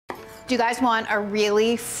Do you guys want a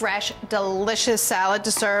really fresh, delicious salad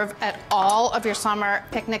to serve at all of your summer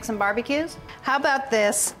picnics and barbecues? How about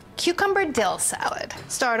this cucumber dill salad?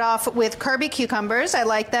 Start off with Carey cucumbers. I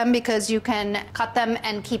like them because you can cut them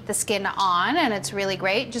and keep the skin on, and it's really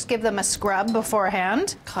great. Just give them a scrub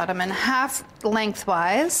beforehand. Cut them in half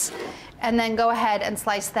lengthwise, and then go ahead and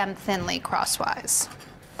slice them thinly crosswise.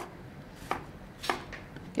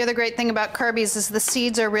 The other great thing about Carey's is the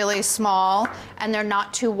seeds are really small and they're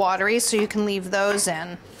not too watery, so you can leave those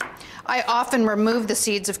in. I often remove the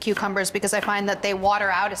seeds of cucumbers because I find that they water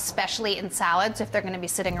out, especially in salads if they're going to be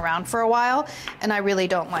sitting around for a while, and I really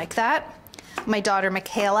don't like that. My daughter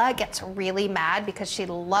Michaela gets really mad because she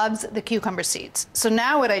loves the cucumber seeds. So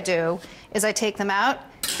now what I do is I take them out,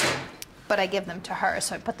 but I give them to her,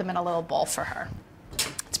 so I put them in a little bowl for her.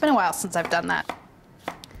 It's been a while since I've done that.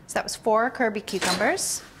 So that was 4 Carey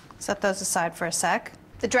cucumbers. Set those aside for a sec.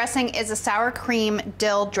 The dressing is a sour cream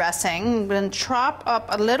dill dressing. I'm going to chop up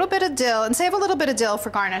a little bit of dill and save a little bit of dill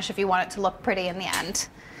for garnish if you want it to look pretty in the end.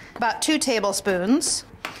 About 2 tablespoons.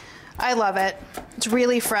 I love it. It's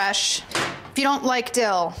really fresh. If you don't like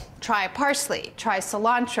dill, try parsley, try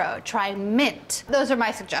cilantro, try mint. Those are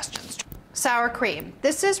my suggestions. Sour cream.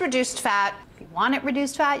 This is reduced fat. If you want it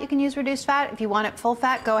reduced fat, you can use reduced fat. If you want it full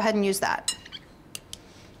fat, go ahead and use that.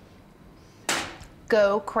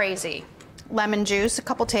 Go crazy. Lemon juice, a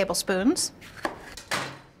couple tablespoons.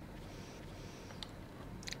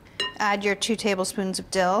 Add your 2 tablespoons of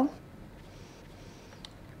dill.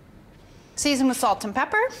 Season with salt and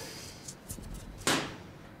pepper.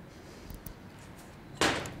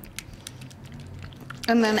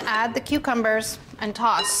 And then add the cucumbers and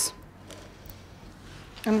toss.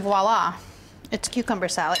 And voila, it's cucumber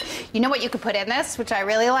salad. You know what you could put in this, which I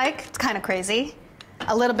really like? It's kind of crazy.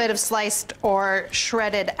 A little bit of sliced or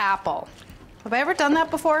shredded apple. Have I ever done that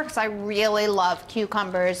before? Because I really love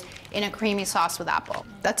cucumbers in a creamy sauce with apple.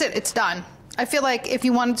 That's it, it's done. I feel like if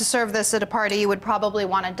you wanted to serve this at a party, you would probably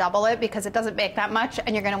want to double it because it doesn't make that much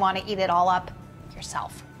and you're going to want to eat it all up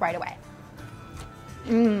yourself right away.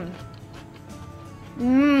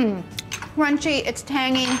 Crunchy, it's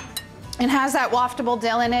tangy, and has that waftable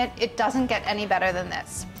dill in it. It doesn't get any better than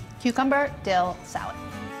this. Cucumber dill salad.